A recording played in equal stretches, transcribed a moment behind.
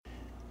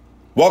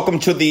Welcome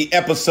to the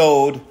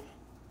episode,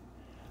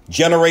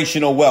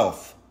 Generational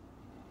Wealth,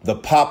 the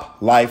Pop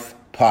Life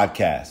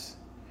Podcast.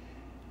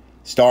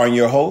 Starring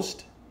your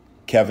host,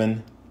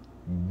 Kevin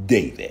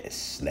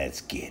Davis.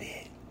 Let's get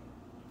it.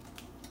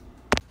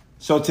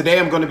 So today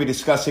I'm going to be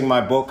discussing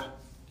my book,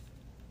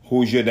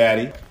 Who's Your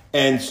Daddy?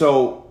 And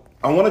so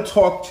I want to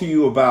talk to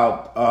you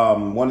about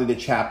one of the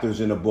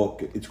chapters in the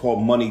book. It's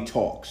called Money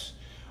Talks.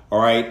 All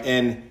right.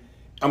 And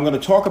I'm going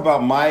to talk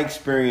about my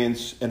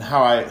experience and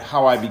how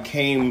I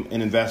became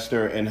an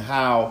investor and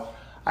how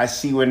I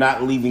see we're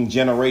not leaving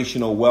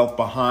generational wealth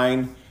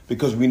behind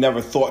because we never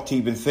thought to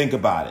even think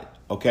about it.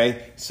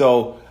 Okay.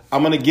 So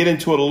I'm going to get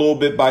into it a little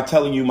bit by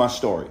telling you my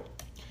story.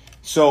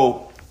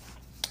 So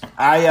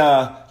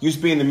I used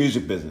to be in the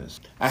music business.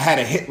 I had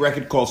a hit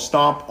record called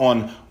Stomp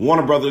on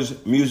Warner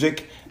Brothers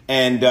Music.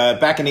 And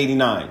back in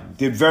 '89,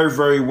 did very,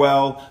 very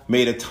well,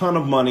 made a ton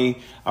of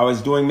money. I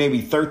was doing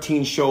maybe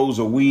 13 shows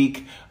a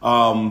week.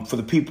 For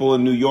the people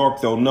in New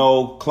York, they'll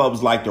know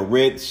clubs like the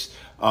Ritz,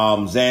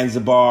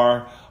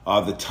 Zanzibar,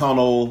 the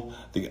Tunnel,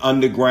 the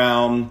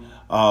Underground,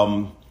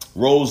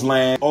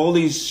 Roseland. All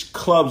these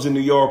clubs in New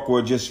York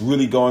were just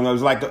really going. It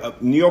was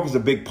like New York was a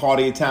big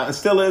party town. It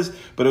still is,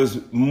 but it was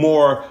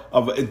more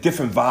of a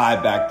different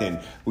vibe back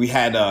then. We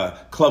had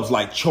clubs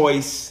like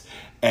Choice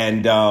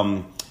and,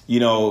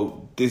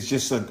 there's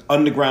just an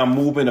underground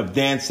movement of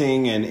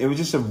dancing, and it was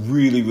just a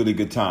really, really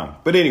good time.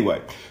 But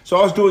anyway, so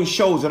I was doing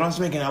shows, and I was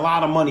making a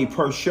lot of money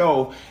per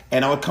show,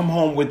 and I would come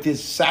home with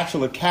this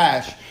satchel of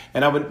cash,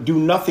 and I would do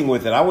nothing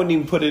with it. I wouldn't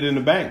even put it in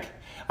the bank.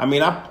 I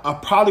mean, I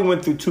probably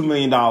went through $2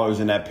 million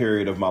in that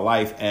period of my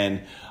life, and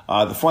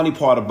the funny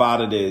part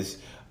about it is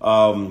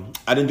I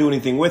didn't do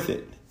anything with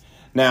it.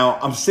 Now,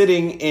 I'm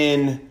sitting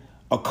in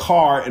a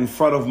car in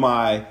front of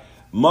my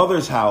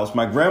mother's house,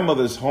 my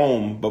grandmother's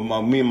home, but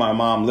me and my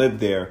mom lived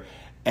there.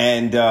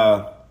 And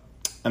I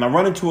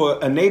run into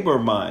a neighbor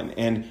of mine,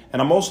 and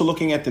I'm also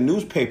looking at the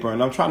newspaper,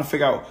 and I'm trying to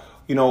figure out,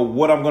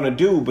 what I'm going to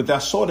do. But I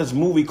saw this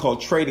movie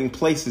called Trading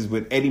Places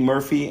with Eddie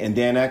Murphy and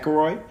Dan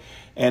Aykroyd,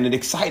 and it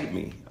excited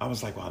me. I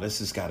was like, wow, this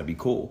has got to be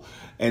cool.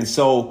 And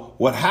so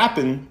what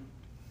happened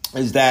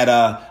is that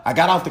I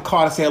got out the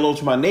car to say hello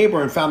to my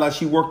neighbor and found out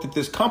she worked at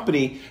this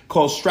company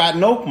called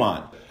Stratton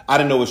Oakmont. I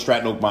didn't know what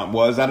Stratton Oakmont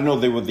was. I didn't know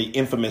they were the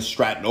infamous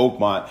Stratton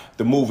Oakmont.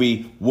 The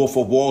movie Wolf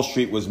of Wall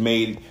Street was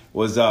made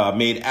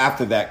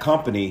after that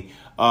company.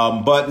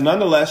 But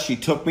nonetheless, she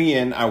took me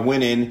in. I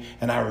went in,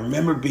 and I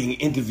remember being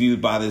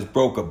interviewed by this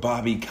broker,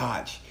 Bobby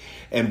Koch.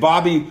 And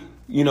Bobby,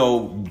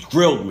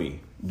 grilled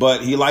me,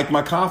 but he liked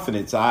my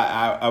confidence.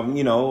 I'm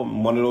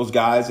one of those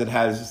guys that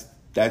has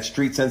that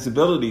street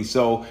sensibility.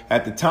 So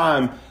at the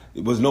time,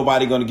 it was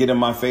nobody going to get in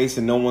my face,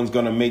 and no one's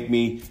going to make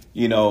me,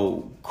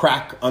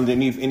 crack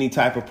underneath any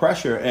type of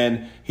pressure.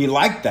 And he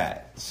liked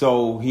that.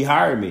 So he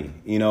hired me,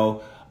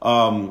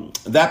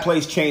 That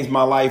place changed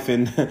my life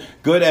in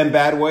good and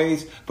bad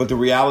ways. But the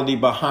reality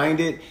behind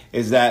it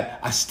is that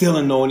I still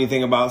didn't know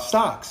anything about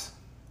stocks.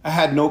 I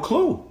had no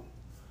clue.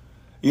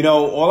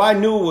 All I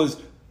knew was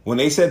when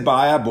they said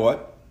buy, I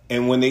bought.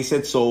 And when they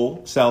said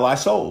sell, I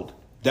sold.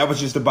 That was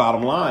just the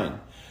bottom line.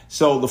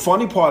 So the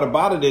funny part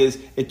about it is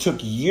it took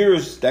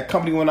years. That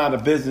company went out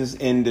of business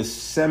in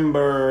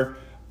December.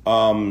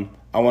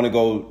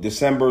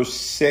 December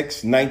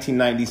 6,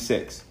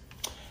 1996.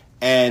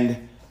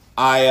 And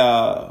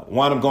I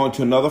wound up going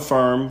to another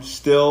firm,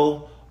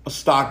 still a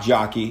stock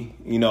jockey,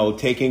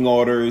 taking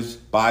orders,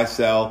 buy,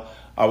 sell.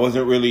 I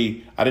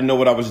didn't know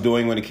what I was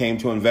doing when it came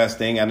to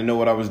investing. I didn't know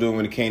what I was doing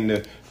when it came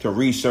to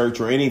research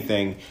or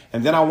anything.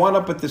 And then I wound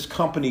up at this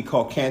company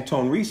called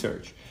Canton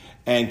Research.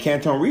 And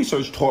Canton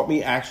Research taught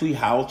me actually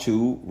how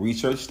to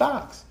research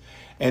stocks.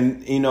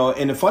 And,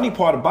 and the funny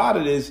part about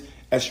it is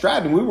at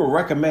Stratton, we were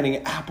recommending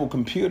Apple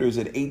computers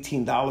at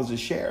 $18 a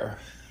share.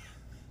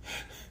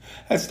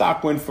 That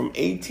stock went from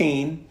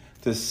 $18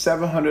 to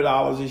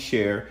 $700 a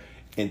share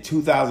in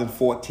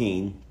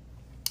 2014.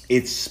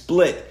 It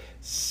split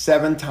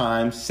 7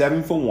 times,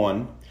 7 for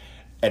 1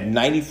 at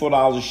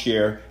 $94 a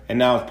share. And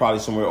now it's probably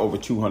somewhere over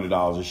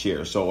 $200 a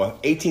share. So an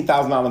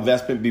 $18,000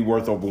 investment be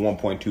worth over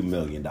 $1.2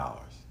 million.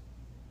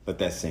 Let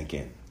that sink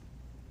in.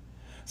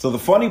 So the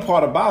funny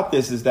part about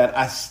this is that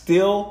I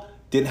still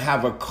didn't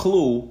have a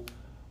clue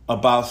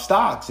about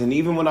stocks. And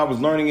even when I was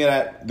learning it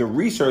at the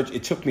research,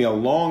 it took me a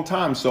long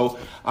time. So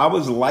I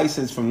was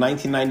licensed from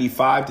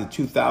 1995 to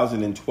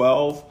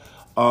 2012.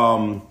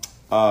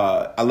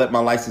 I let my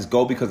license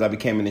go because I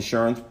became an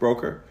insurance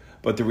broker.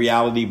 But the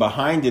reality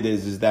behind it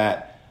is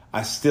that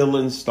I still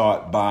didn't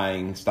start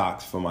buying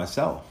stocks for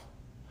myself.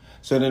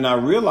 So then I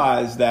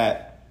realized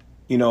that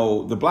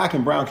the black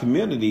and brown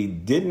community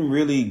didn't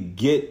really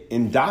get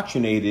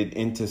indoctrinated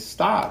into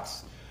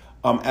stocks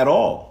at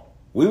all.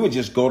 We would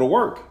just go to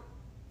work.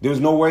 There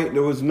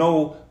was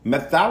no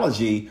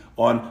methodology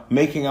on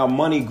making our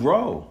money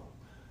grow.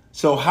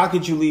 So how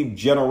could you leave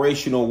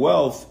generational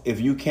wealth if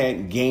you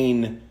can't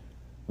gain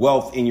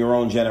wealth in your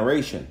own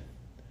generation?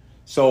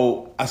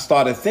 So I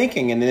started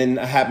thinking, and then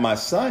I had my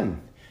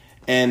son,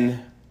 and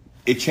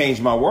it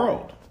changed my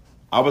world.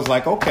 I was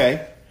like,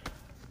 okay,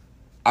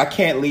 I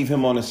can't leave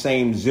him on the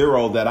same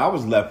zero that I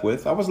was left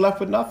with. I was left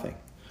with nothing.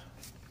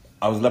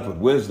 I was left with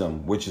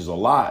wisdom, which is a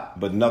lot,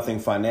 but nothing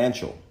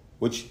financial,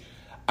 which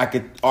I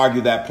could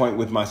argue that point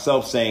with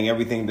myself, saying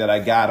everything that I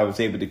got, I was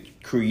able to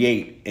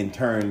create and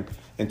turn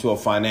into a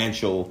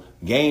financial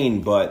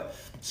gain. But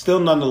still,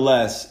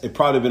 nonetheless, it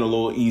probably been a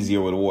little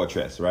easier with a war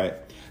chest, right?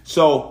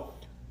 So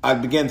I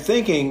began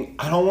thinking,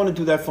 I don't want to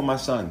do that for my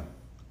son.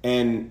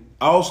 And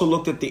I also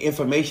looked at the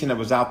information that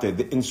was out there.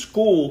 In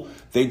school,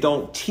 they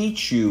don't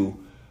teach you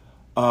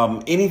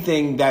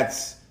anything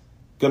that's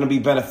going to be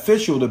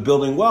beneficial to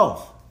building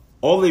wealth.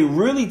 All they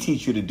really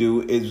teach you to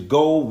do is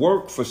go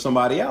work for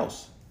somebody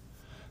else.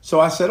 So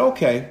I said,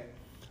 okay,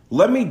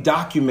 let me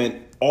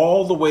document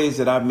all the ways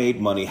that I've made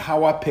money,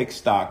 how I pick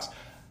stocks,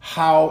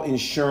 how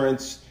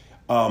insurance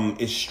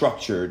is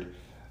structured,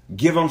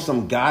 give him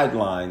some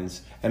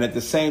guidelines, and at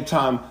the same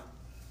time,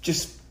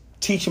 just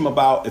teach him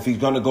about if he's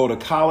going to go to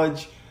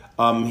college,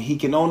 he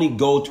can only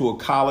go to a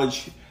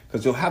college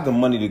because he'll have the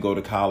money to go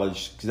to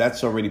college because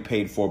that's already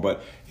paid for.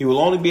 But he will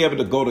only be able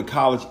to go to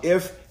college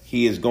if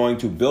he is going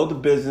to build a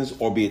business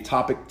or be a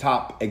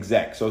top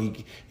exec. So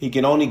he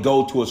can only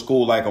go to a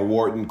school like a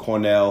Wharton,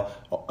 Cornell,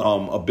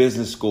 a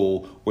business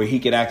school where he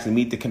can actually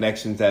meet the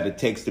connections that it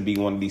takes to be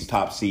one of these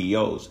top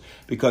CEOs.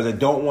 Because I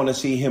don't want to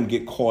see him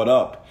get caught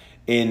up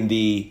in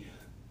the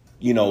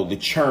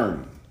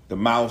churn, the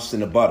mouse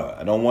and the butter.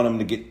 I don't want him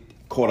to get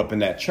caught up in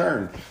that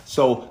churn.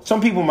 So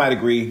some people might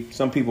agree,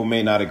 some people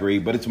may not agree,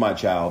 but it's my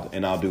child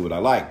and I'll do what I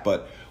like.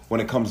 But when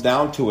it comes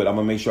down to it, I'm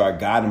gonna make sure I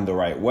guide him the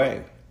right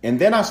way. And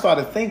then I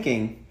started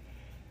thinking,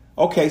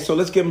 okay, so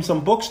let's give him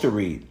some books to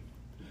read.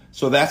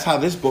 So that's how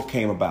this book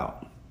came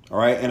about. All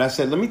right. And I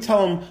said, let me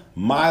tell him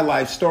my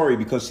life story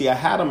because, see, I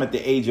had him at the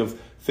age of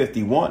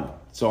 51.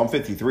 So I'm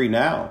 53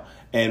 now.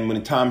 And when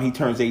the time he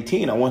turns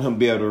 18, I want him to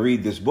be able to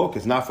read this book.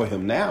 It's not for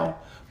him now,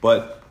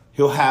 but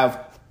he'll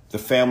have the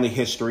family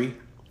history.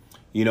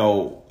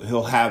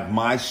 He'll have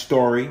my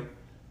story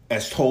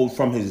as told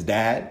from his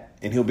dad,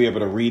 and he'll be able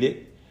to read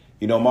it.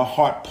 My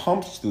heart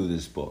pumps through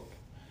this book.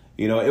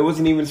 It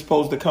wasn't even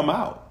supposed to come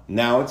out.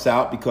 Now it's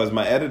out because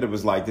my editor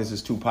was like, this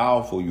is too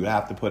powerful. You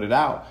have to put it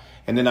out.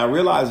 And then I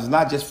realized it's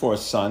not just for a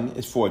son.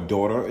 It's for a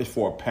daughter. It's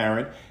for a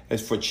parent.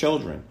 It's for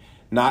children.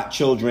 Not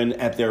children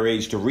at their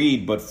age to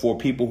read, but for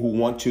people who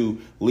want to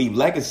leave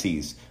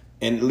legacies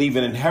and leave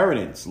an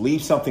inheritance,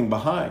 leave something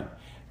behind.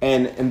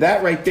 And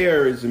that right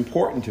there is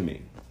important to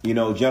me.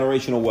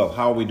 Generational wealth.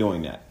 How are we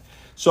doing that?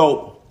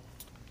 So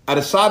I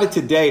decided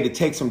today to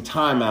take some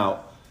time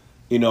out,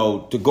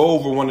 to go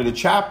over one of the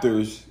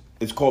chapters.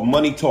 It's called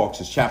Money Talks.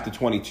 It's chapter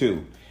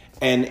 22.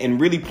 And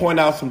really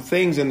point out some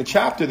things in the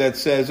chapter that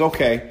says,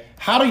 okay,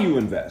 how do you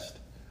invest?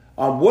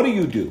 What do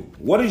you do?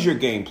 What is your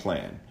game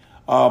plan?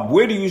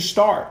 Where do you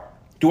start?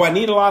 Do I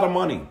need a lot of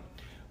money?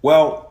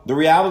 Well, the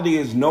reality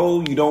is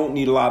no, you don't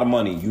need a lot of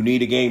money. You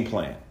need a game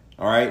plan.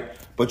 All right.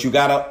 But you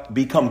got to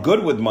become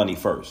good with money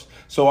first.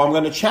 So I'm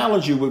going to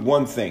challenge you with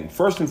one thing.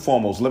 First and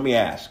foremost, let me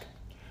ask,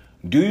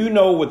 do you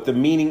know what the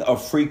meaning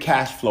of free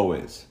cash flow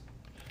is?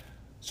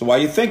 So while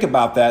you think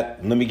about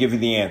that, let me give you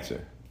the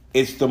answer.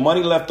 It's the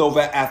money left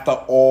over after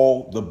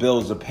all the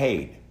bills are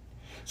paid.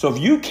 So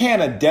if you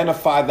can't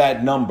identify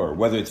that number,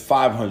 whether it's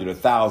 $500, $1,000,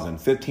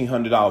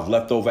 $1,500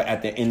 left over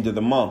at the end of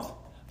the month,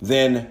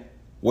 then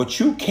what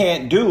you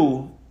can't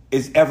do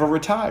is ever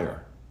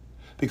retire.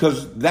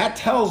 Because that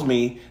tells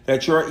me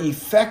that you're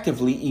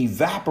effectively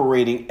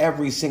evaporating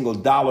every single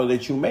dollar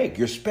that you make.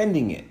 You're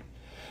spending it.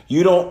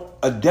 You don't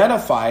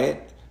identify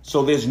it,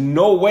 so there's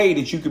no way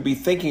that you could be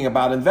thinking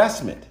about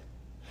investment.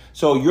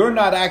 So you're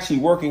not actually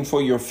working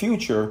for your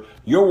future.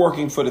 You're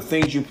working for the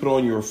things you put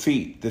on your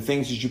feet, the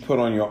things that you put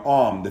on your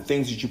arm, the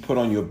things that you put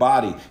on your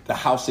body, the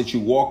house that you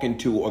walk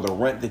into, or the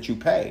rent that you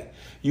pay.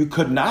 You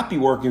could not be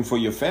working for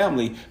your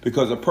family,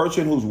 because a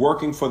person who's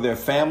working for their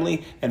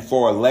family and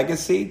for a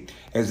legacy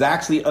is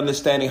actually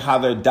understanding how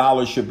their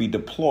dollars should be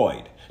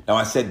deployed. Now,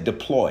 I said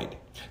deployed.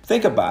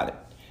 Think about it.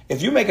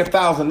 If you make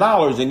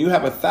 $1,000 and you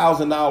have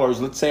 $1,000,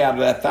 let's say out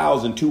of that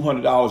 $1,000,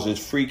 $200 is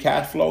free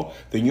cash flow,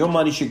 then your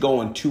money should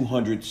go in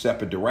 200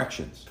 separate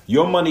directions.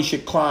 Your money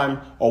should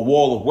climb a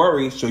wall of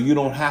worry so you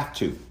don't have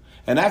to.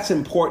 And that's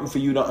important for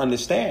you to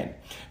understand,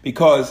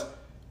 because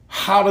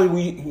how do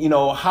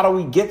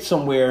we get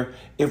somewhere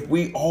if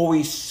we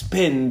always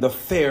spin the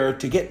fare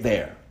to get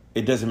there?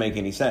 It doesn't make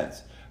any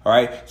sense. All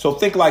right. So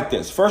think like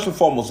this. First and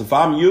foremost, if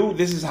I'm you,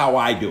 this is how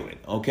I do it.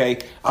 OK,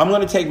 I'm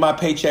going to take my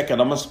paycheck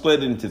and I'm going to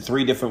split it into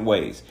 3 different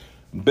ways: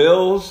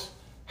 bills,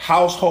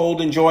 household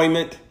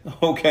enjoyment,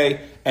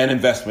 OK, and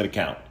investment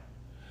account.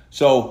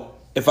 So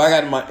if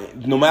I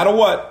got no matter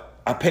what,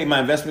 I pay my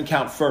investment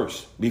account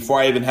first before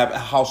I even have a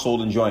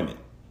household enjoyment.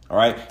 All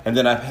right. And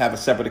then I have a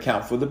separate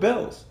account for the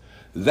bills.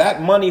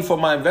 That money for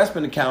my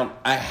investment account,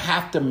 I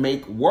have to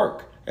make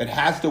work. It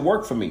has to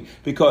work for me,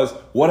 because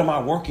what am I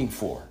working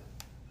for?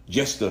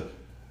 Just to,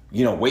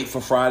 wait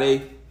for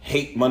Friday,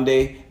 hate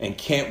Monday, and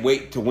can't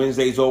wait till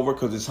Wednesday's over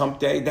because it's hump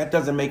day? That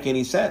doesn't make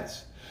any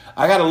sense.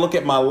 I got to look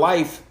at my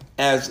life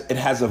as it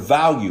has a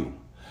value.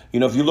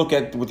 If you look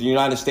at what the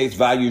United States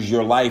values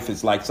your life,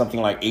 it's like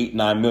something like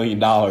 $8-9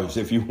 million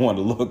if you want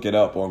to look it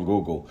up on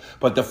Google.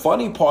 But the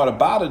funny part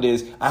about it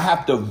is I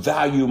have to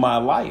value my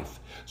life.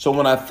 So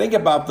when I think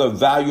about the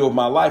value of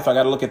my life, I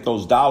got to look at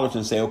those dollars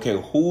and say,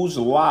 okay, whose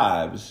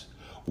lives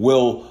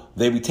will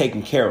they be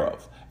taken care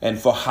of and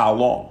for how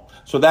long?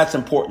 So that's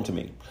important to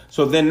me.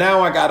 So then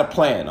now I got a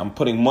plan. I'm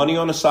putting money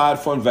on the side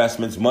for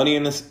investments, money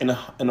in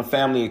a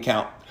family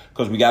account,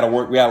 because we got to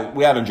work. We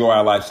got to enjoy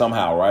our life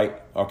somehow, right?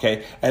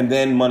 Okay. And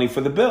then money for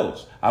the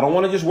bills. I don't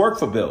want to just work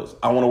for bills.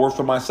 I want to work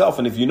for myself.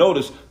 And if you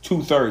notice,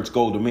 2/3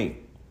 go to me.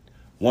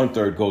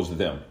 1/3 goes to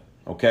them.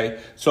 Okay.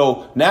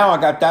 So now I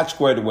got that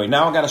squared away.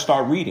 Now I got to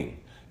start reading.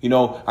 I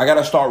got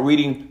to start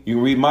reading. You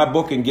can read my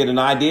book and get an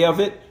idea of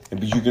it.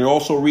 But you can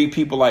also read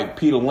people like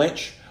Peter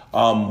Lynch,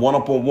 One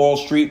Up on Wall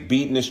Street,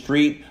 Beating the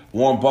Street,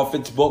 Warren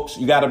Buffett's books.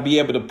 You got to be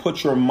able to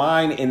put your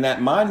mind in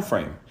that mind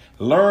frame.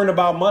 Learn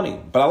about money.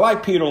 But I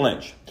like Peter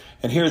Lynch.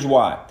 And here's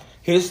why.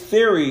 His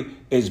theory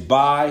is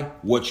buy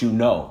what you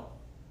know.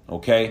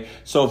 Okay.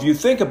 So if you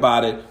think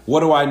about it, what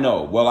do I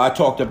know? Well, I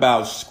talked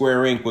about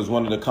Square Inc. was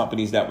one of the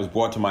companies that was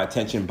brought to my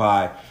attention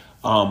by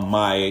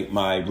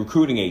my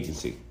recruiting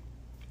agency.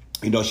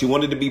 She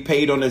wanted to be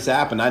paid on this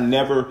app, and I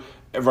never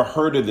ever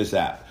heard of this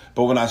app.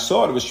 But when I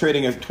saw it was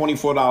trading at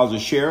 $24 a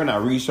share, and I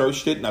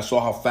researched it and I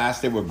saw how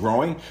fast they were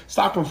growing.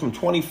 Stock went from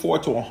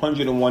 $24 to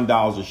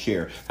 $101 a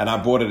share, and I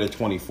bought it at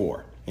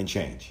 24 and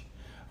change.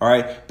 All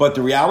right. But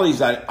the reality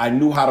is I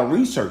knew how to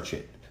research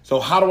it. So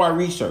how do I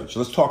research?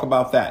 Let's talk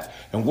about that.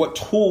 And what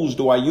tools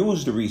do I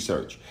use to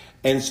research?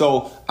 And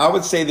so I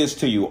would say this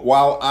to you.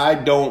 While I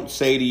don't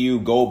say to you,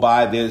 go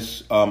buy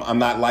this, I'm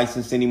not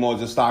licensed anymore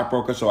as a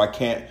stockbroker, so I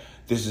can't.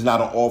 This is not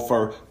an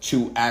offer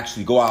to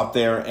actually go out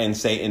there and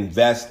say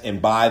invest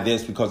and buy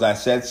this because I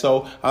said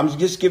so. I'm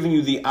just giving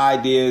you the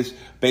ideas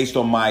based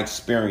on my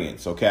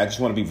experience. Okay, I just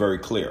want to be very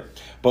clear.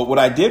 But what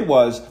I did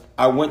was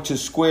I went to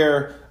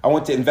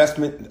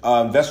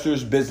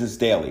Investors Business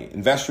Daily.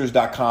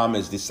 Investors.com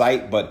is the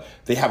site, but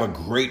they have a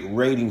great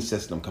rating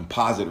system,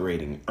 composite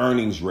rating,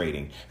 earnings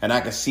rating, and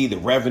I could see the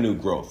revenue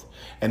growth.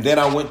 And then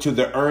I went to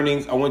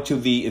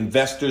the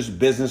Investors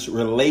Business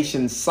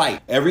Relations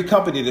site. Every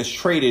company that's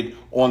traded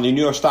on the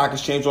New York Stock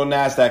Exchange or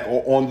NASDAQ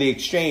or on the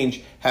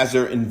exchange has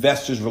their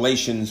Investors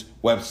Relations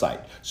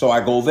website. So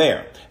I go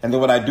there. And then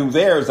what I do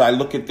there is I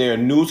look at their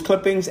news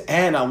clippings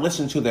and I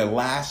listen to their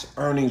last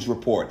earnings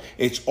report.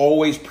 It's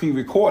always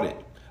pre-recorded.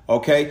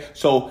 Okay,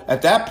 so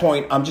at that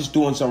point, I'm just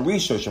doing some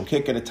research. I'm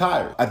kicking the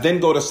tires. I then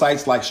go to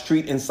sites like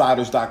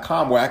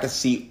streetinsiders.com where I can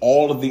see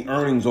all of the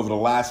earnings over the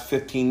last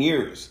 15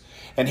 years.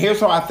 And here's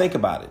how I think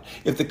about it.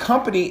 If the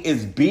company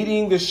is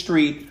beating the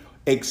street,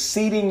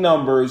 exceeding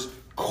numbers,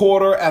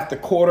 quarter after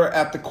quarter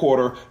after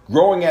quarter,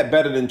 growing at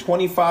better than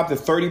 25 to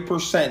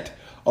 30%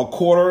 a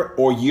quarter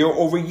or year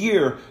over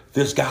year,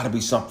 there's got to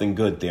be something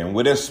good there. And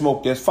where there's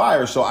smoke, there's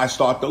fire. So I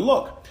start to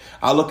look.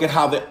 I look at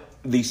how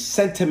the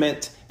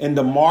sentiment in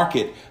the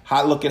market,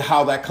 I look at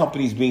how that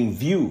company is being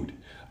viewed.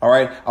 All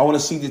right. I want to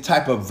see the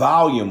type of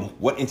volume,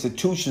 what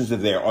institutions are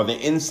there. Are the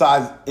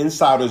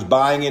insiders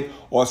buying it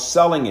or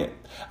selling it?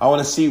 I want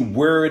to see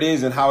where it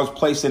is and how it's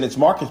placed in its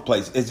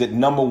marketplace. Is it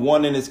number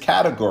one in its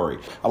category?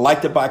 I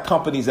like to buy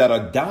companies that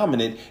are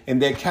dominant in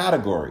their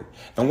category.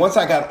 And once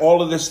I got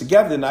all of this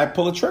together, then I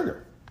pull a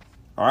trigger.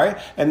 All right.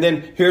 And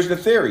then here's the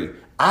theory.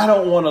 I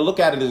don't want to look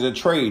at it as a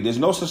trade. There's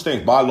no such thing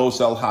as buy low,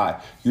 sell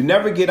high. You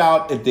never get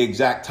out at the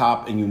exact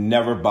top and you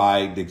never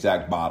buy the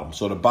exact bottom.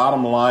 So the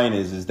bottom line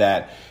is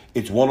that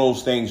it's one of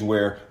those things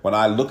where when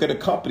I look at a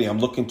company, I'm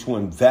looking to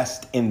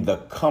invest in the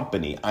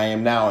company. I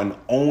am now an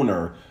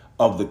owner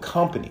of the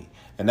company.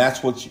 And that's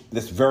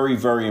very,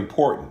 very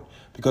important,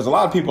 because a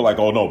lot of people are like,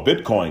 oh no,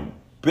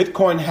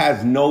 Bitcoin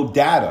has no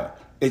data.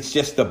 It's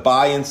just the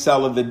buy and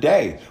sell of the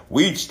day.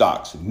 Weed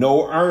stocks,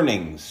 no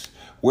earnings.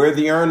 Where are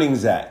the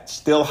earnings at?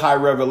 Still high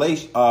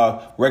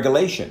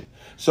regulation.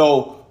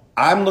 So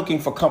I'm looking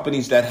for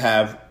companies that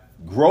have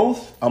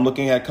growth. I'm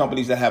looking at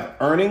companies that have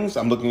earnings.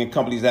 I'm looking at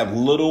companies that have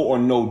little or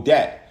no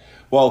debt.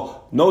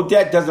 Well, no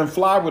debt doesn't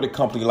fly with a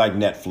company like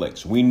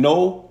Netflix. We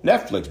know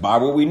Netflix, buy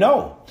what we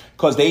know,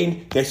 because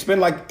they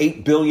spend like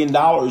 $8 billion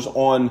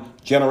on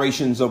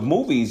generations of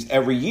movies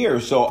every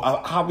year. So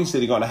obviously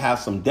they're going to have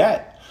some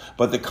debt,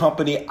 but the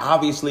company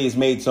obviously has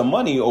made some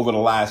money over the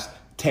last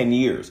 10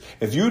 years.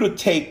 If you would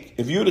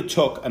have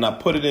took, and I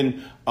put it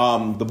in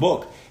the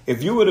book,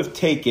 if you would have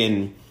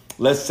taken,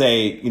 let's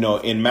say,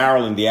 in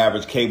Maryland, the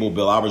average cable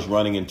bill I was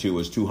running into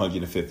was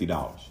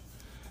 $250.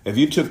 If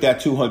you took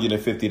that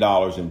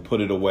 $250 and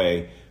put it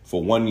away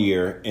for 1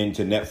 year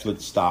into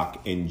Netflix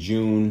stock in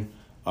June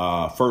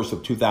 1st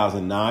of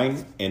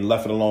 2009 and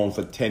left it alone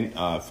for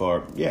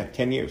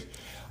 10 years,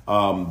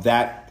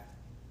 that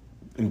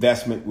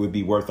investment would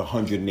be worth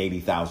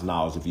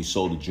 $180,000 if you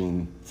sold it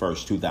June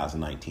 1st,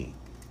 2019.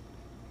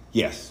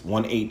 Yes,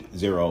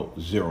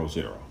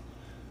 18000.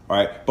 All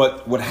right.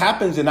 But what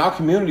happens in our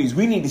communities,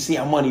 we need to see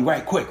our money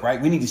right quick, right?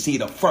 We need to see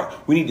it up front.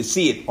 We need to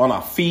see it on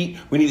our feet.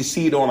 We need to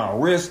see it on our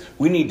wrists.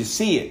 We need to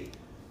see it.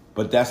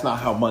 But that's not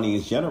how money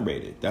is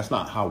generated. That's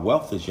not how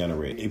wealth is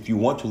generated. If you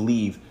want to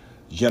leave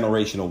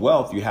generational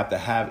wealth, you have to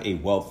have a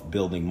wealth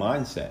building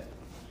mindset.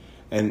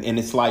 And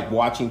it's like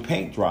watching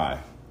paint dry.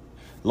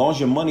 As long as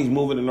your money's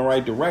moving in the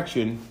right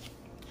direction,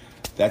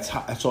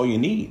 that's all you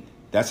need.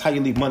 That's how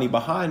you leave money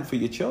behind for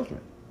your children.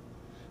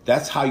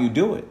 That's how you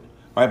do it.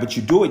 Right? But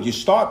you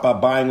start by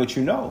buying what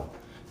you know.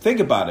 Think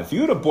about it. If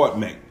you'd have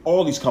bought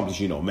all these companies,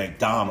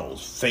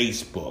 McDonald's,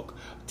 Facebook,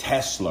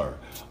 Tesla,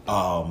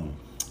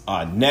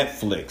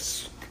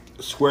 Netflix,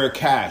 Square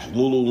Cash,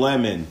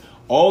 Lululemon,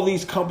 all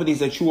these companies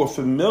that you are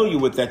familiar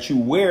with, that you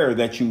wear,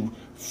 that you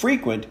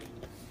frequent,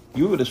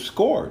 you would have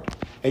scored.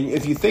 And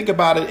if you think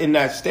about it in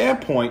that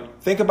standpoint,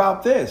 think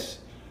about this.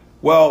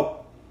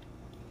 Well,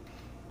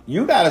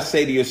 you got to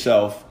say to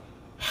yourself,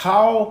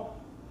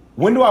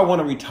 when do I want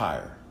to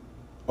retire?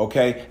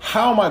 Okay,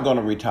 how am I going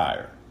to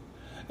retire?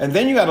 And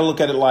then you got to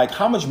look at it like,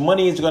 how much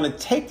money is it going to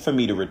take for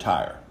me to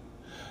retire?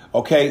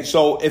 Okay,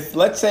 so if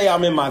let's say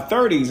I'm in my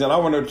 30s and I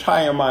want to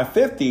retire in my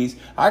 50s,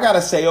 I got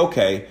to say,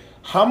 okay,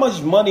 how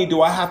much money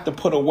do I have to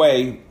put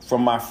away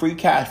from my free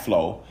cash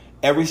flow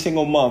every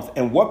single month?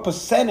 And what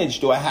percentage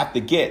do I have to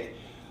get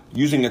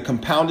using a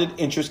compounded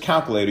interest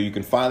calculator? You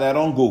can find that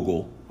on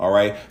Google. All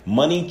right,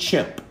 Money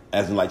Chimp,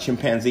 as in like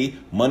chimpanzee,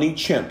 Money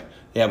Chimp.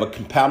 They have a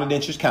compounded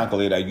interest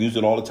calculator. I use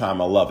it all the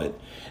time. I love it.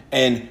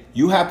 And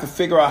you have to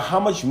figure out how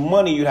much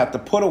money you have to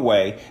put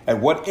away at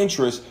what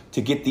interest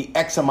to get the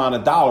X amount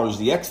of dollars,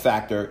 the X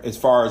factor, as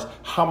far as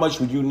how much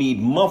would you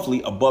need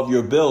monthly above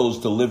your bills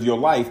to live your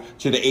life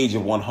to the age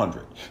of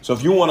 100. So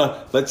if you want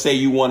to, let's say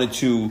you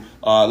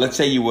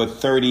were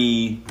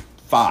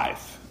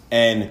 35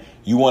 and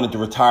you wanted to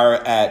retire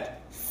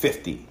at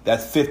 50.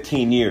 That's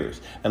 15 years.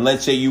 And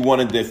let's say you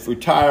wanted to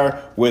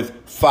retire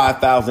with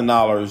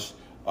 $5,000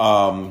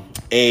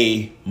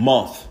 a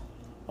month,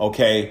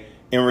 okay,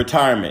 in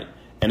retirement,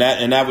 and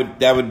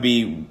that would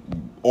be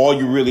all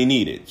you really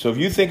needed. So if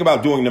you think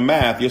about doing the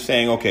math, you're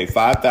saying, okay,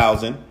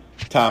 5,000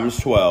 times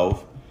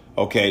 12,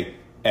 okay,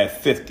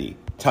 at 50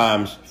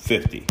 times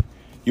 50,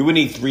 you would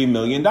need $3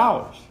 million.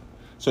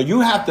 So you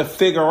have to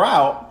figure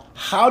out,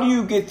 how do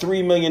you get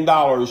 $3 million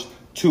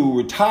to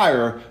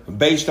retire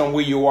based on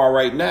where you are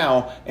right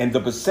now, and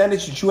the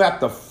percentage that you have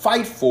to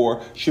fight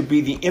for should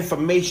be the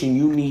information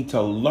you need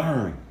to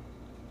learn.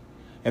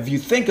 If you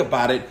think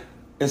about it,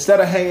 instead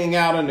of hanging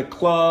out in the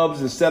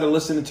clubs, instead of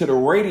listening to the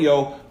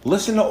radio,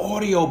 listen to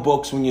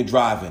audiobooks when you're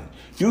driving.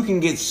 You can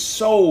get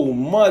so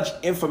much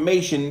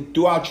information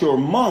throughout your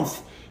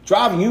month.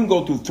 Driving, you can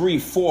go through 3,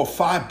 4,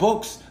 5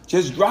 books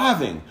just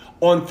driving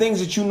on things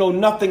that you know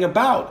nothing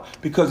about.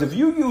 Because if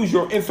you use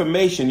your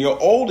information,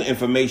 your old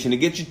information, to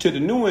get you to the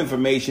new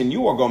information,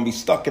 you are going to be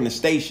stuck in the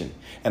station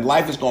and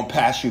life is going to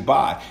pass you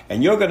by.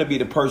 And you're going to be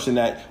the person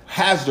that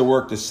has to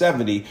work to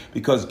 70,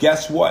 because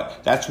guess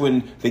what? That's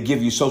when they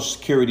give you Social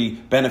Security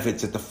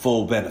benefits at the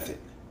full benefit.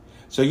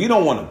 So you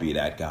don't want to be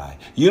that guy.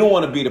 You don't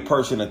want to be the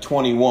person at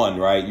 21,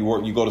 right?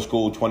 You go to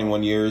school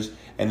 21 years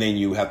and then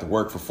you have to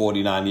work for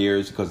 49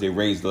 years because they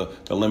raised the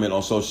limit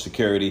on Social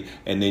Security.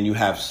 And then you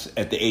have,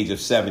 at the age of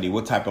 70,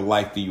 what type of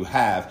life do you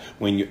have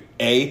when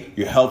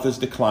your health is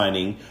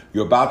declining,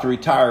 you're about to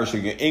retire, so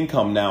your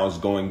income now is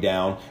going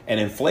down and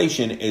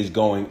inflation is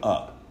going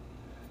up.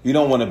 You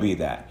don't want to be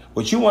that.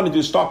 What you want to do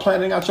is start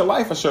planning out your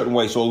life a certain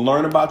way. So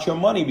learn about your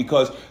money,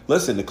 because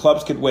listen, the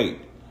clubs could wait.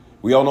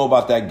 We all know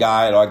about that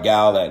guy or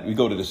gal that we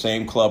go to the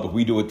same club. If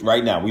we do it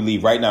right now, we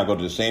leave right now, go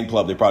to the same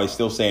club, they're probably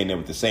still staying there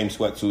with the same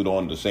sweatsuit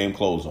on, the same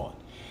clothes on.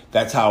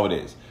 That's how it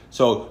is.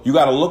 So you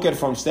got to look at it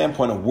from a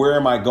standpoint of, where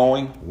am I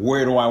going?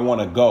 Where do I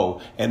want to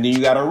go? And then you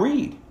got to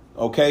read.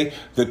 Okay.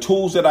 The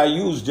tools that I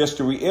use, just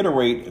to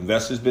reiterate: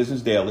 Investors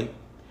Business Daily.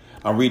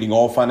 I'm reading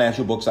all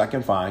financial books I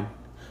can find.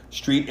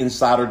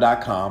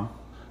 StreetInsider.com.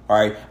 All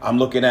right.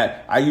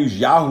 I use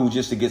Yahoo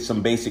just to get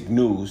some basic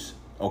news.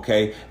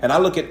 Okay. And I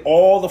look at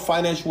all the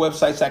financial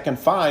websites I can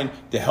find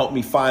to help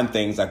me find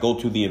things. I go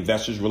to the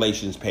Investors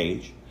Relations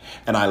page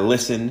and I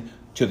listen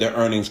to their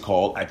earnings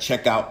call. I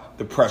check out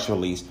the press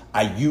release.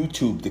 I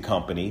YouTube the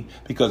company,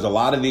 because a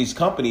lot of these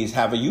companies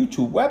have a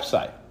YouTube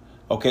website.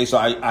 Okay, so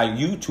I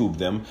YouTube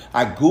them,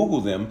 I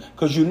Google them,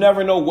 because you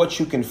never know what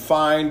you can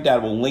find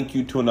that will link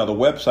you to another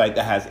website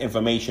that has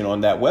information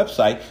on that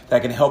website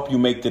that can help you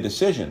make the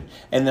decision.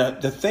 And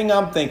the thing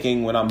I'm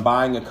thinking when I'm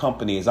buying a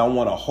company is, I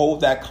want to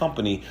hold that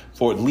company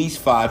for at least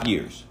 5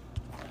 years.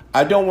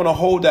 I don't want to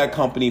hold that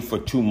company for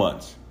 2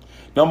 months.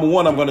 Number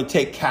one, I'm going to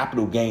take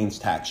capital gains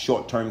tax,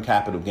 short-term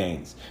capital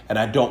gains. And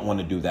I don't want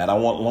to do that. I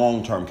want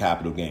long-term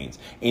capital gains.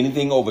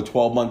 Anything over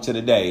 12 months of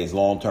the day is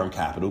long-term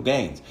capital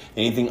gains.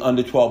 Anything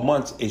under 12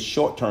 months is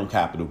short-term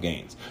capital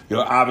gains.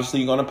 You're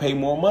obviously going to pay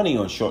more money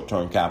on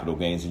short-term capital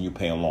gains than you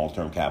pay on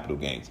long-term capital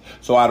gains.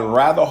 So I'd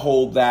rather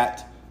hold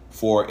that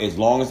for as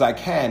long as I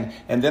can.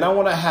 And then I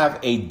want to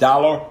have a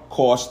dollar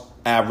cost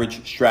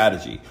average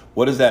strategy.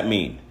 What does that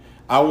mean?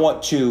 I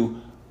want to,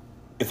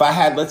 if I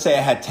had, let's say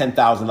I had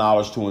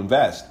 $10,000 to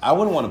invest, I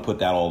wouldn't want to put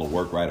that all to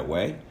work right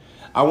away.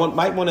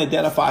 might want to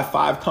identify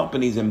 5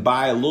 companies and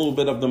buy a little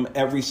bit of them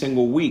every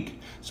single week.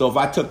 So if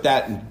I took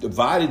that and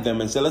divided them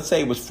and said, let's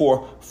say it was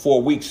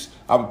four weeks,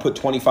 I would put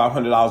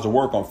 $2,500 of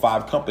work on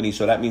 5 companies.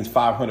 So that means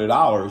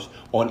 $500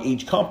 on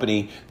each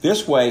company.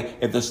 This way,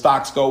 if the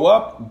stocks go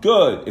up,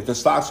 good. If the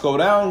stocks go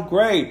down,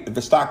 great. If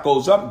the stock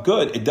goes up,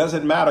 good. It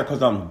doesn't matter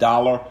because I'm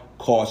dollar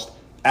cost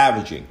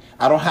averaging.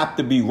 I don't have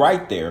to be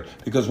right there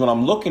because what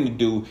I'm looking to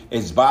do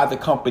is buy the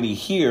company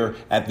here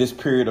at this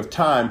period of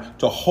time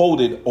to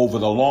hold it over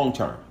the long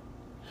term.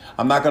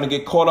 I'm not going to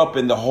get caught up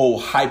in the whole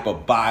hype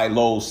of buy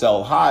low,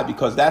 sell high,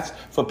 because that's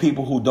for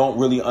people who don't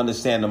really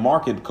understand the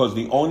market, because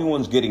the only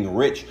ones getting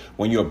rich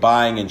when you're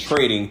buying and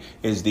trading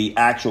is the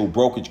actual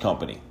brokerage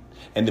company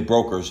and the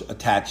brokers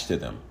attached to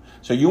them.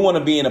 So you want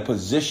to be in a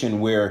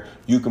position where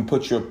you can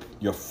put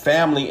your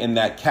family in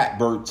that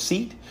catbird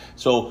seat.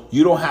 So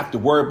you don't have to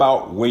worry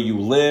about where you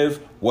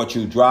live, what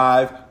you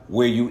drive,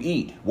 where you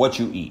eat, what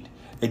you eat.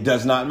 It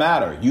does not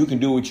matter. You can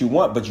do what you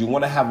want, but you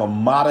want to have a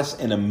modest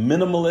and a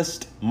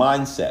minimalist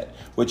mindset,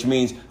 which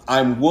means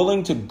I'm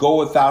willing to go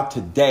without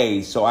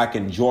today so I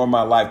can enjoy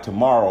my life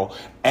tomorrow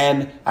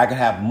and I can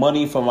have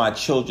money for my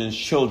children's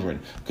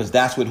children, because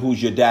that's what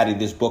Who's Your Daddy,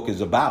 this book is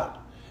about.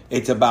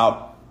 It's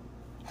about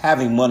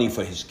having money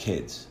for his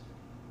kids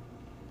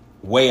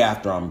way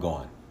after I'm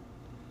gone.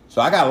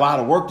 So I got a lot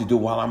of work to do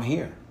while I'm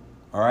here.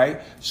 All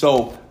right.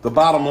 So the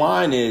bottom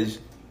line is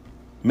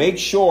make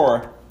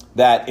sure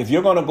that if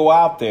you're going to go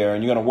out there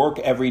and you're going to work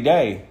every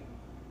day,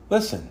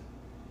 listen,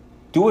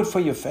 do it for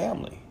your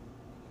family.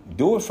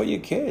 Do it for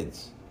your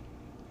kids.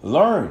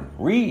 Learn,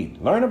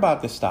 read, learn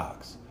about the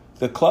stocks.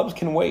 The clubs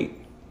can wait.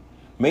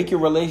 Make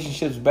your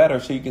relationships better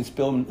so you can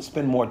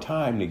spend more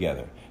time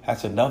together.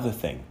 That's another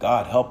thing.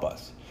 God help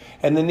us.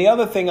 And then the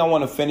other thing I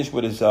want to finish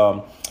with is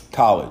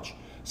college.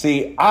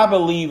 See, I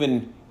believe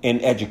in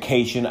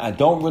education. I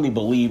don't really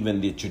believe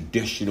in the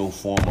traditional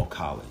form of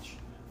college.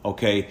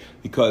 Okay?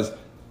 Because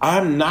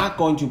I'm not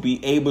going to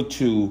be able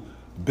to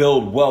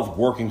build wealth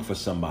working for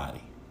somebody,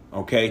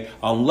 okay?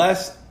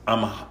 Unless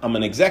I'm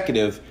an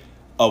executive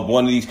of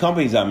one of these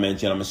companies I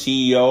mentioned. I'm a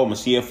CEO, I'm a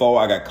CFO,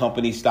 I got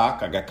company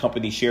stock, I got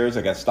company shares,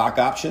 I got stock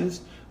options,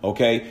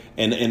 okay?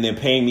 And they're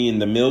paying me in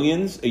the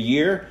millions a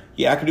year.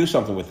 Yeah, I can do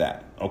something with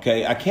that,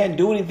 okay? I can't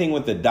do anything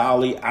with the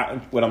dolly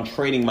when I'm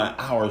trading my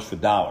hours for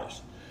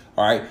dollars.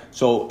 All right.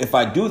 So if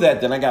I do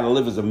that, then I got to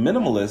live as a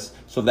minimalist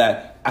so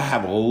that I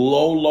have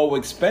low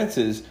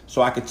expenses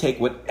so I could take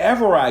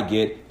whatever I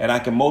get and I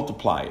can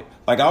multiply it.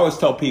 Like I always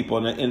tell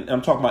people, and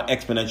I'm talking about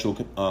exponential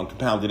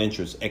compounded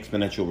interest,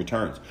 exponential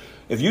returns.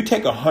 If you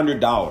take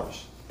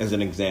 $100 as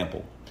an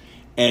example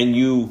and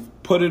you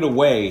put it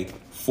away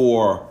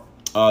for,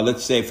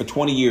 let's say for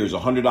 20 years,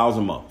 $100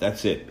 a month,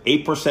 that's it,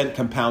 8%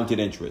 compounded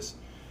interest.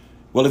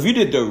 Well, if you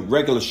did the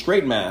regular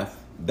straight math,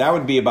 that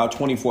would be about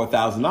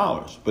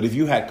 $24,000. But if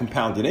you had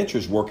compounded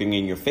interest working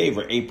in your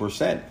favor,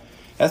 8%,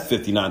 that's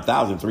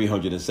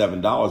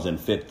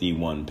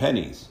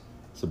 $59,307.51.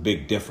 It's a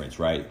big difference,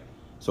 right?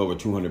 It's over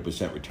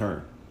 200%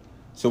 return.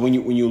 So when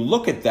you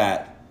look at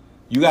that,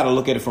 you got to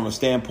look at it from a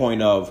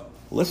standpoint of,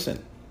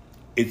 listen,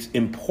 it's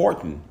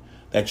important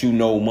that you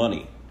know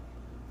money.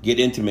 Get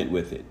intimate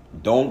with it.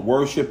 Don't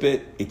worship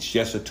it. It's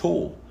just a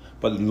tool.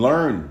 But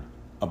learn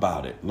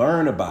about it.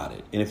 Learn about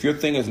it. And if your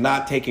thing is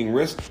not taking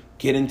risks,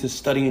 get into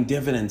studying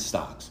dividend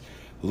stocks.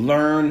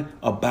 Learn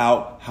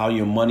about how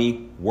your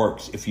money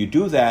works. If you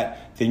do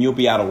that, then you'll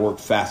be out of work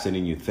faster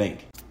than you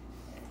think.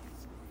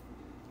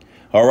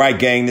 All right,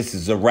 gang, this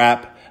is a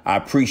wrap. I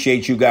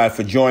appreciate you guys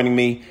for joining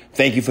me.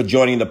 Thank you for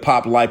joining the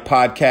Pop Life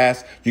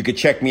Podcast. You can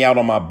check me out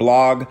on my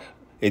blog.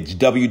 It's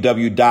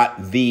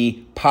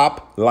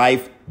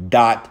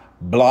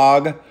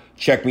www.thepoplife.blog.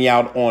 Check me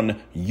out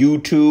on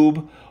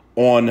YouTube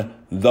on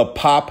the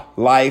Pop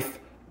Life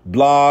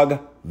Blog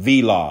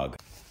Vlog.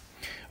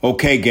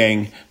 Okay,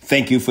 gang,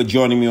 thank you for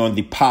joining me on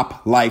the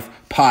Pop Life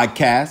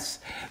Podcast,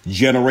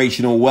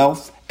 Generational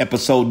Wealth,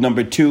 episode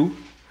number 2.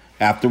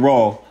 After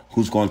all,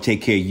 who's going to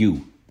take care of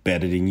you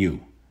better than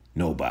you?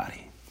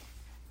 Nobody.